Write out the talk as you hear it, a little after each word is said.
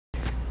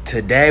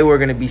Today we're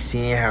gonna be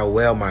seeing how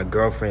well my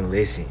girlfriend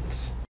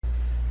listens.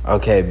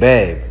 Okay,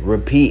 babe,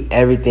 repeat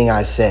everything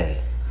I say.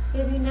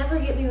 Babe, you never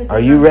get me with Are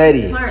you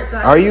ready? Smart, so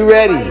Are you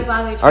ready?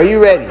 Are you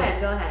ready?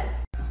 Go ahead.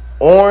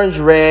 Orange,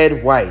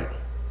 red, white.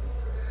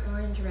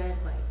 Orange, red,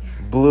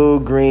 white. Blue,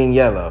 green,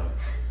 yellow.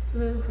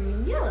 Blue,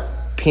 green, yellow.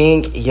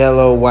 Pink,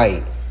 yellow,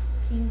 white.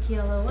 Pink,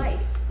 yellow, white.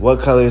 What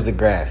color is the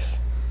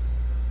grass?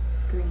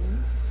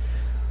 Green.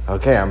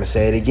 Okay, I'm gonna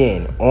say it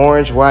again.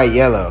 Orange, white,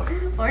 yellow.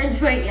 Orange,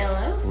 white, yellow.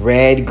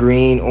 Red,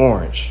 green,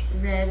 orange.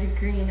 Red,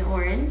 green,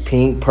 orange.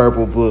 Pink,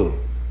 purple, blue.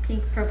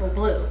 Pink, purple,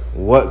 blue.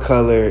 What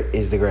color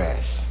is the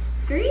grass?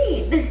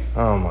 Green.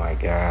 Oh my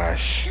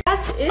gosh.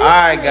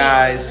 Alright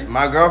guys,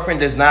 my girlfriend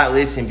does not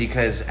listen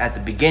because at the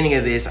beginning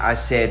of this I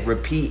said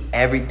repeat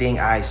everything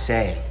I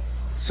say.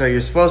 So you're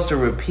supposed to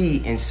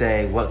repeat and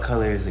say what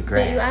color is the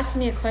grass. But you asked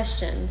me a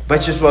question. So.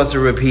 But you're supposed to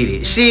repeat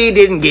it. She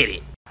didn't get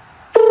it.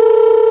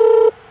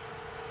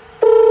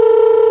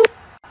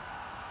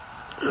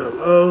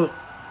 Hello?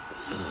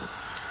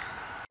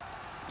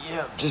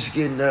 Yeah, I'm just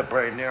getting up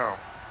right now.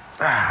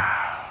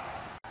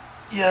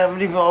 Yeah, I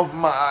haven't even opened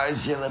my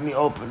eyes yet. Let me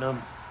open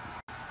them.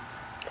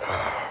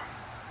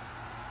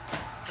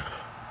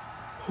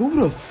 Who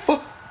the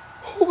fuck?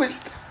 Who is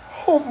that?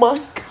 Oh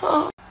my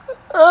God.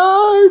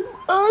 I'm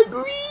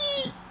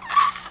ugly.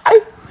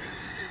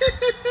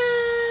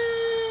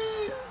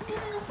 Give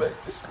me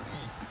back to sleep.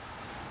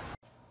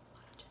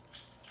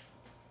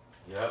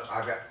 Yep,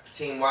 I got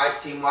team white,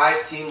 team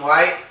white, team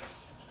white.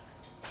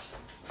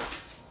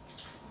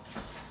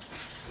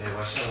 Babe,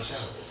 watch out.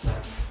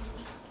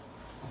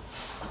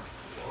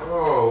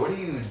 Bro, what are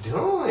you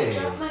doing? I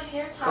dropped my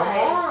hair tie. Come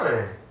on.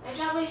 I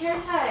dropped my hair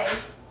tie.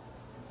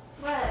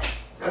 What?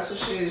 That's what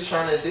she was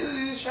trying to do.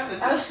 You was trying to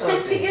do I was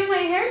something. trying to get my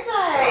hair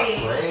tie.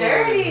 Stop playing.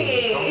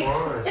 Dirty. Come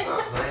on,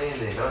 stop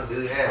playing it. Don't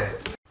do that.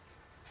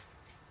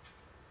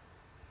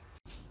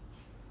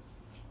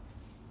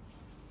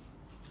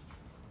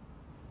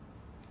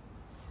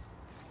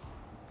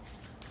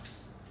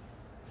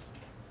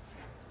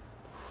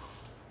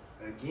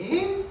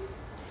 Again?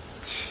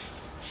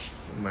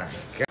 Oh my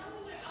God.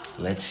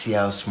 Let's see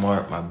how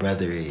smart my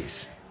brother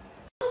is.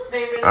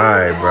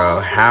 Alright, bro.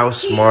 How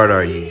smart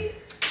are you?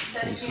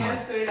 Pretty smart.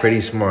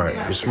 Pretty smart.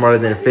 You're smarter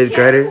than a 5th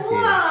grader?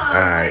 Yeah.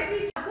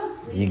 Alright.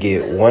 You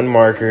get 1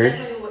 marker.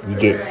 You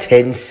get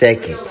 10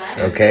 seconds,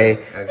 okay?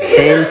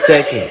 10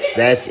 seconds.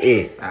 That's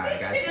it. Alright,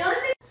 gotcha.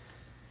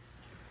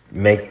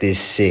 Make this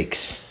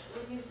 6.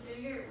 When you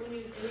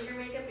do your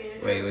makeup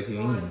and Wait, what you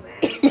mean?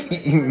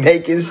 You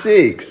make it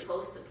 6.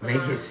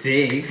 Make it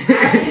 6?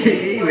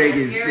 You make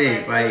it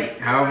 6. Like,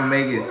 how am I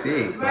make it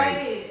 6?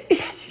 Like,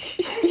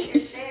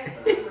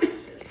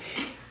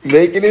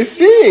 Making it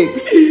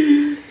 6.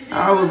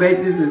 I would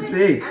make this a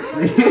 6.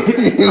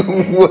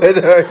 What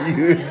are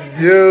you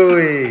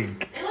doing?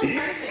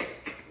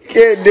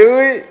 Can't do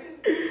it?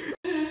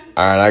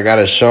 Alright, I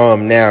gotta show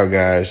him now,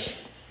 guys.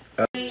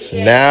 So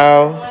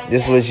now,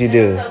 this is what you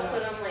do.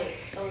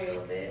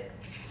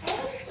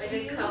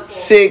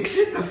 6.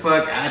 Get the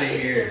fuck out of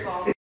here.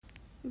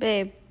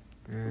 Babe,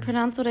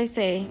 pronounce what I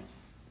say.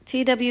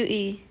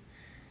 T-W-E.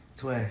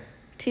 Twe.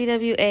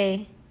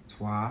 T-W-A.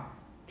 Twa.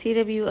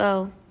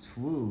 T-W-O.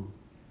 Twoo.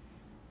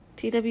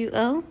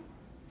 T-W-O?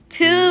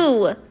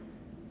 2.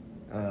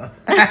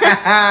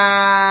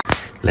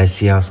 Let's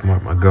see how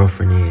smart my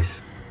girlfriend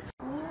is.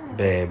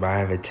 Babe, I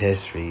have a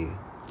test for you.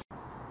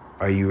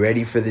 Are you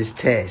ready for this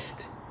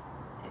test?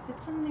 If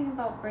it's something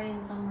about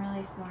brains, I'm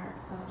really smart,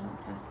 so don't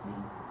test me.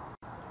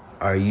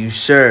 Are you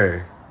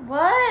sure?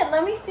 What?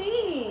 Let me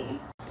see.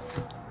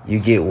 You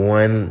get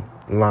 1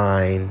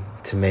 line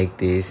to make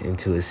this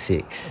into a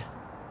 6.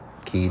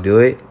 Can you do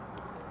it?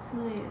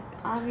 Please.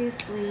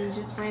 Obviously, you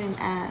just write an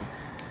S.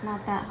 It's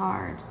not that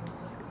hard.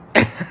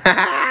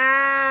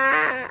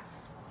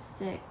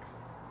 6.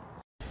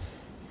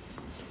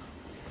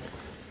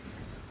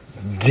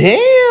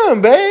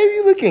 Damn, babe,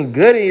 you looking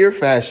good in your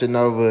Fashion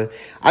Nova.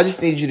 I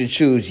just need you to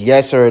choose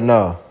yes or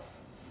no.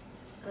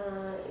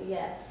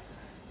 Yes.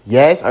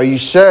 Yes? Are you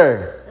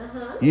sure?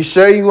 Uh-huh. You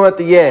sure you want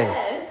the yes?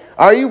 Yes.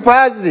 Are you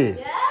positive?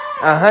 Yes.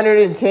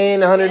 110,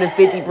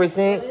 150%? What is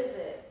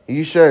it? Are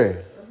you sure?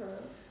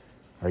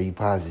 Uh-huh. Are you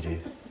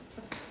positive?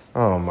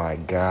 Oh my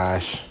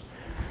gosh.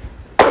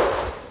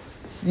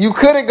 You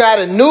could have got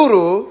a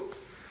noodle,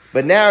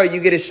 but now you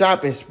get a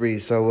shopping spree.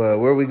 So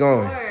where are we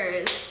going?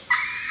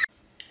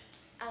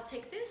 I'll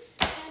take this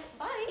and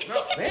bye.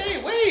 No,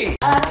 hey, wait.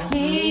 I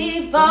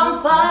keep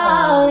on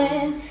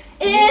falling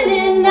in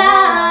and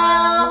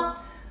out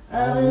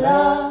of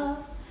love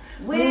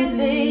with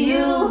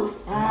you.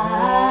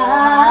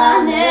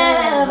 I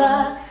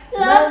never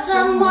loved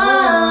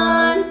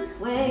someone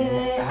way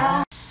that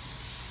I.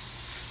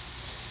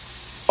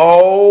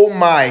 Oh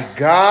my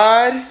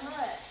God.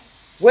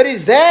 What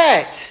is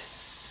that?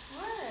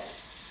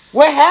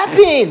 What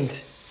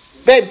happened?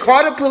 Babe,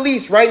 call the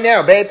police right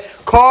now, babe.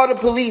 Call the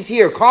police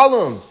here. Call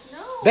them.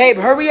 No. Babe,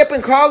 hurry up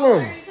and call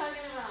them. What are you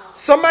talking about?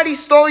 Somebody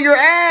stole your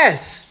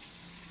ass.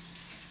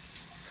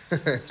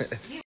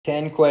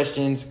 10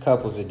 questions,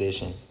 couples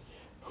edition.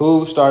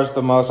 Who starts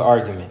the most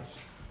arguments?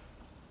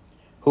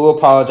 Who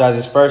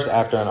apologizes first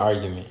after an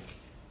argument?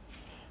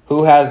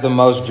 Who has the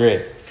most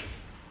drip?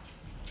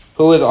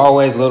 Who is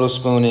always little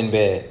spoon in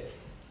bed?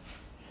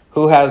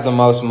 Who has the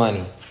most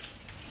money?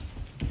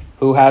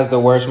 Who has the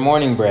worst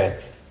morning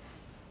breath?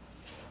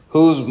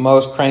 Who's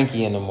most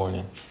cranky in the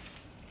morning?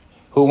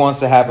 Who wants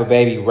to have a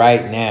baby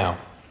right now?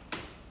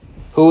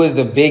 Who is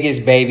the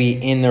biggest baby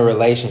in the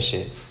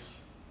relationship?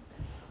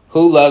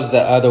 Who loves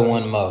the other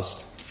one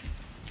most?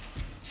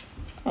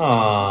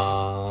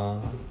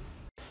 Aww.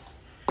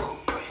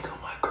 Bring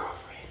on my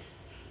girlfriend.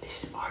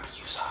 This is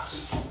barbecue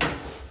sauce.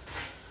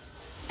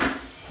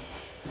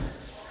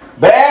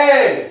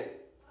 Babe!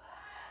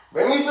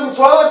 Bring me some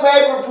toilet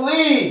paper,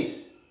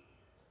 please!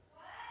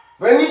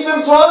 Bring me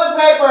some toilet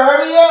paper,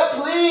 hurry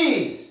up,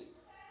 please!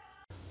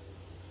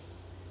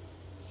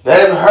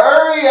 Babe,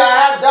 hurry, I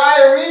have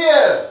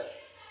diarrhea!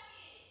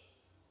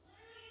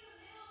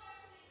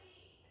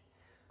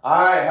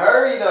 Alright,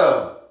 hurry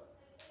though.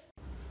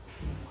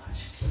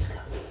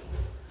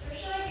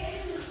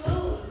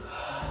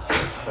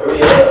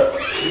 Hurry up.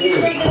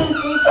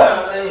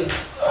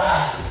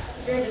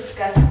 You're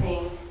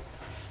disgusting.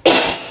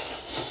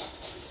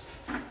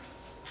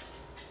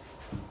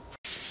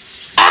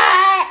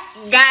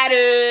 Got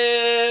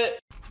it!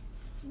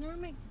 You know where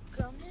my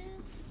gum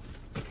is?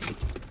 I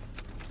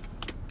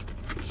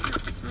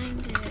can't find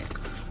it.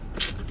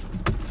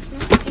 It's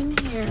not in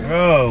here.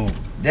 Bro,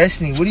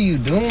 Destiny, what are you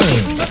doing?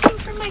 I'm looking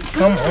for my gum.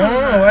 Come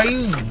on, why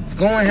you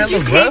going hella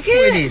rough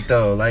with it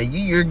though? Like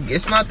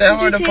it's not that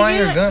hard to find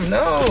your gum.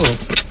 No.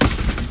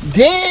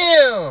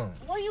 Damn.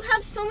 Well, you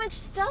have so much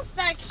stuff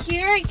back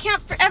here. I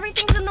can't.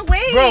 Everything's in the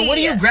way. Bro, what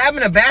are you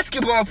grabbing a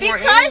basketball for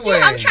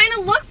anyway? I'm trying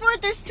to look for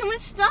it. There's too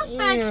much stuff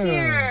back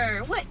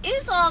here. What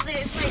is all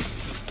this? Like,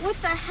 what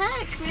the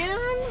heck,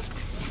 man?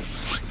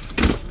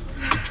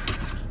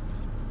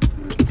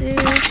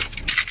 This.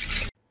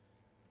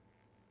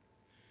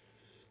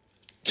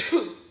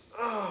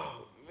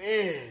 Oh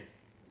man.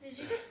 Did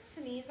you just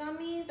sneeze on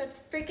me?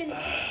 That's freaking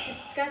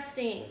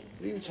disgusting.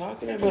 What are you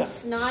talking Freaking about?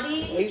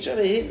 snotty. Why are you trying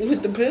to hit me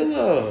with the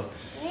pillow?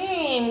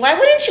 Dang, why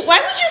would you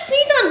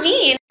sneeze on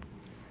me?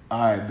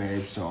 Alright,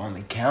 babe, so on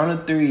the count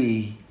of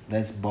 3,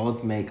 let's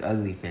both make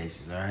ugly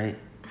faces, alright?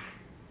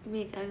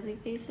 Make ugly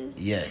faces?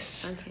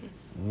 Yes. Okay.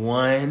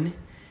 1,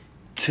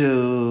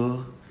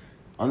 2.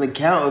 On the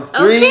count of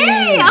 3.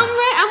 Okay,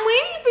 I'm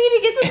waiting for you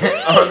to get to 3.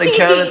 On the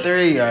count of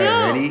 3. Alright,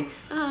 Go. ready?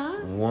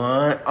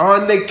 1.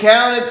 On the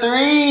count of 3.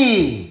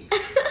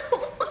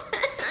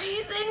 Are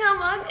you saying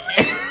I'm ugly?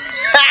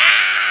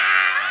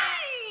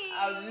 I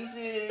was just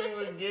seeing if you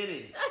would get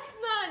it. That's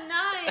not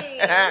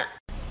nice.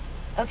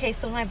 Okay,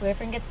 so when my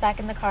boyfriend gets back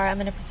in the car, I'm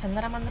going to pretend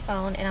that I'm on the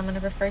phone and I'm going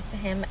to refer to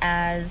him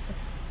as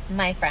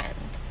my friend.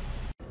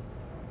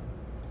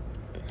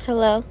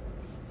 Hello.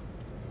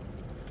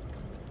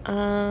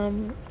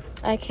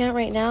 I can't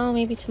right now,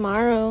 maybe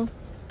tomorrow.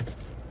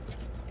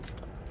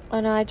 Oh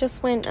no, I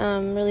just went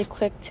really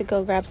quick to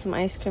go grab some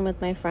ice cream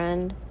with my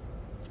friend.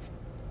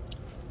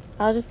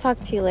 I'll just talk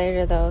to you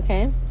later though,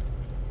 okay?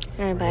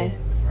 Alright, bye.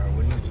 Bro,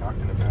 what are you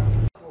talking about?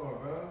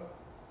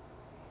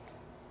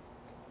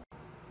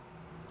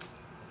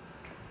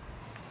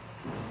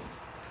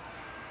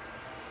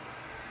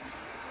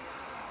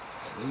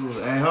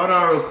 Hey, hold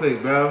on real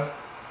quick, bro.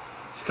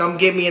 Just come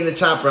get me in the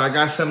chopper. I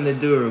got something to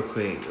do real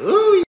quick.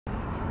 Ooh.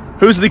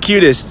 Who's the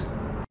cutest?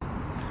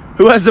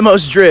 Who has the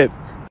most drip?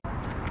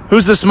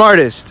 Who's the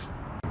smartest?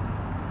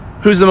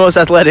 Who's the most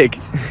athletic?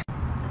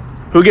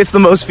 Who gets the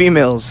most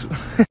females?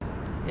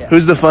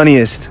 Who's the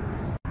funniest?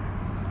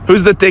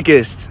 Who's the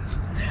thickest?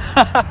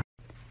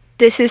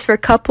 This is for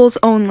couples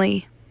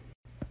only.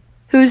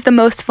 Who's the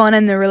most fun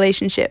in the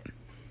relationship?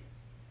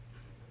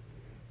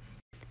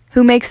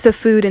 Who makes the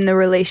food in the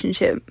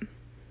relationship?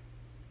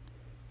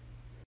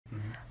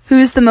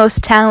 Who's the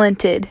most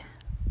talented?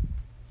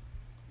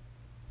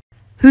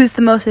 Who's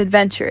the most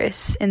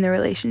adventurous in the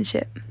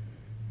relationship?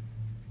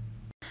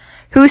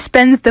 Who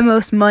spends the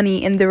most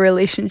money in the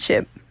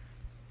relationship?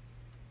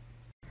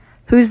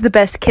 Who's the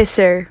best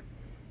kisser?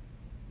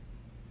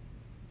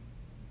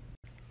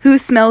 Who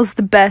smells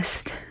the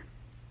best?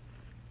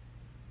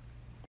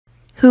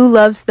 Who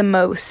loves the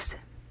most?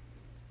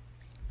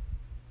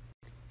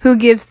 Who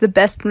gives the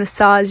best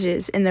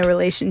massages in the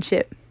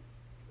relationship?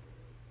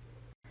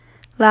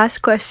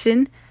 Last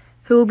question,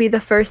 who will be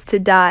the first to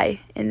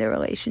die in the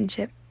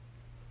relationship?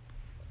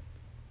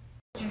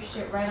 Your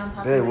shit right on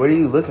top Babe, of what are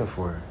you looking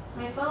for?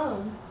 my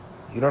phone.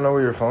 You don't know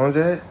where your phone's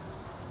at?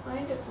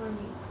 Find it for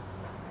me.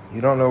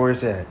 You don't know where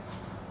it's at.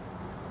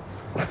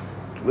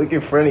 Look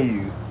in front of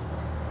you.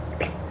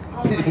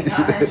 Oh my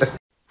gosh.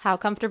 How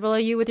comfortable are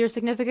you with your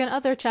significant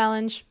other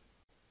challenge?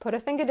 Put a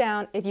finger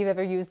down if you've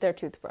ever used their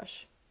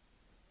toothbrush.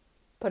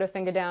 Put a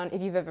finger down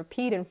if you've ever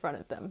peed in front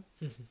of them.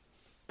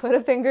 Put a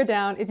finger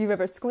down if you've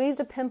ever squeezed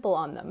a pimple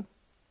on them.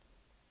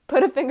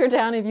 Put a finger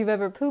down if you've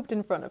ever pooped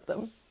in front of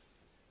them.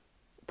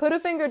 Put a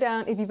finger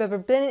down if you've ever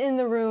been in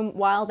the room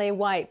while they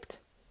wiped.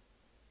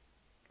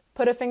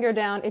 Put a finger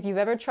down if you've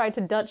ever tried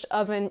to Dutch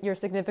oven your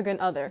significant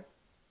other.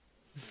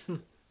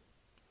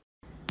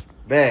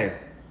 Babe.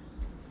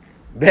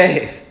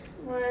 Babe.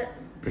 What?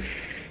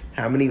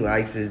 How many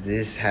likes does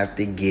this have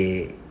to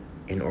get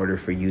in order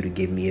for you to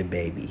give me a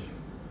baby?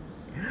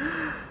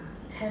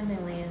 10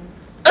 million.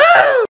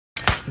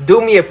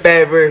 Do me a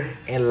favor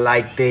and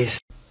like this.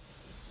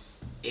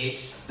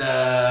 It's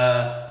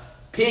the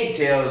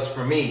pigtails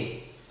for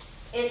me.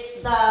 It's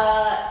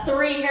the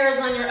 3 hairs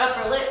on your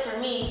upper lip for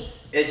me.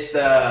 It's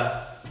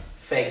the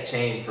fake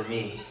chain for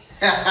me. It's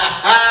the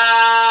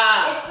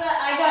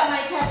I got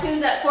my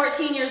tattoos at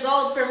 14 years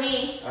old for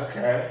me.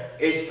 Okay.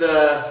 It's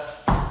the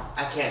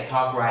I can't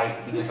talk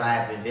right because I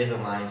have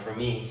Invisalign for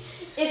me.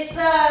 It's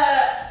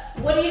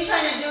the what are you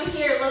trying to do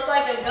here? Look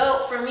like a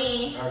goat for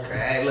me. Okay,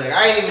 hey, look,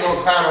 I ain't even gonna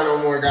clown her no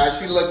more, guys.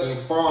 She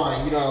looking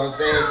fine, you know what I'm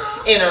saying?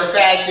 In her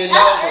fashion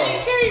Nova. You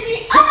carried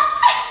me.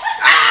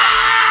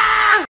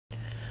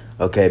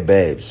 Okay,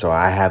 babe, so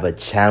I have a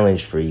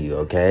challenge for you,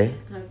 okay?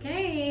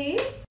 Okay.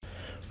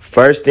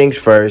 First things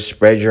first,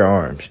 spread your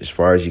arms as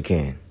far as you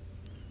can.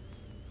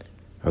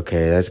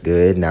 Okay, that's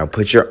good. Now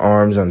put your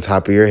arms on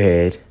top of your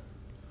head.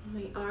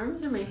 My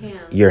arms or my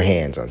hands? Your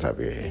hands on top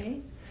of your head.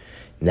 Okay.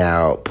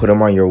 Now put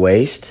them on your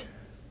waist.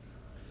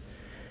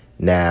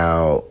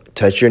 Now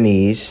touch your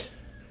knees.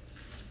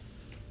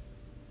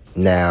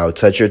 Now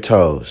touch your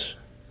toes.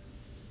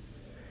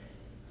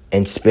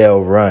 And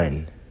spell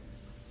run.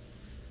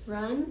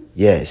 Run?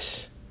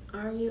 Yes.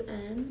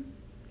 R-U-N?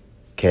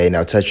 Okay,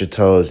 now touch your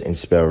toes and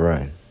spell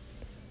run.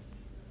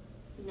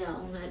 No,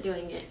 I'm not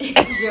doing it.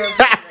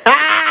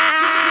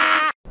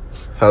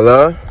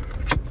 Hello?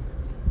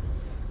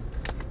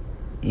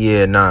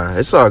 Yeah, nah,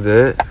 it's all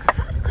good.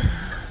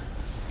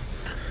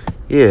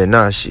 Yeah,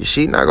 nah,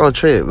 she not gonna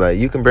trip. Like,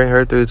 you can bring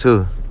her through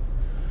too.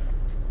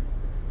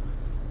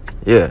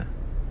 Yeah.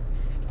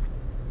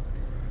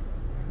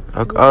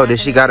 Okay. Oh, did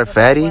she got a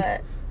fatty?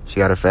 What? She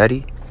got a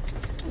fatty?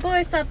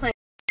 Boy, stop playing.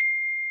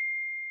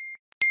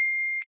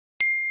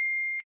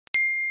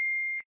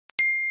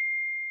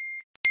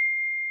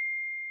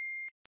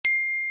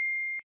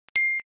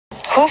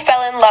 Who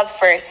fell in love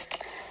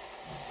first?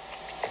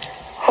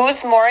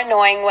 Who's more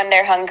annoying when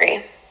they're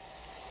hungry?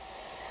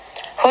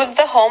 Who's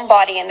the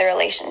homebody in the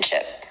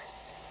relationship?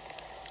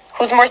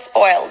 Who's more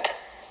spoiled?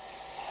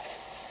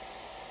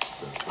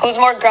 Who's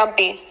more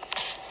grumpy?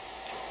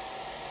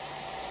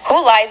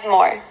 Who lies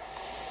more?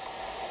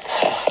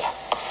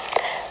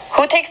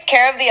 Who takes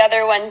care of the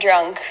other when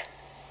drunk?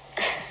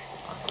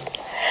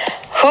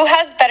 Who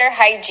has better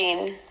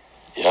hygiene?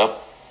 Yep.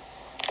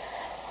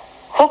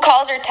 Who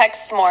calls or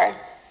texts more?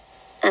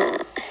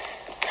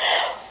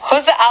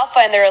 Who's the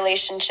alpha in the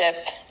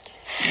relationship?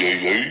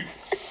 Yeah.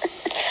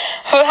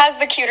 Who has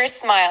the cuter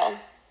smile?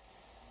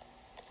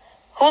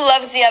 Who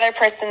loves the other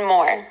person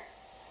more?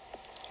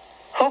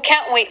 Who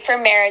can't wait for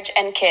marriage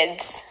and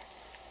kids?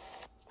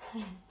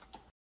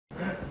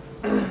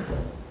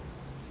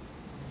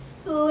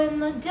 Who in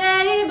the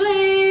day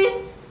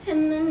bleeds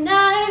and the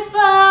night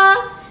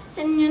falls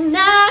and you're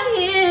not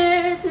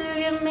here to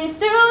get me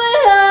through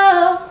it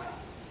all.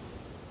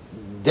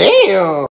 Damn.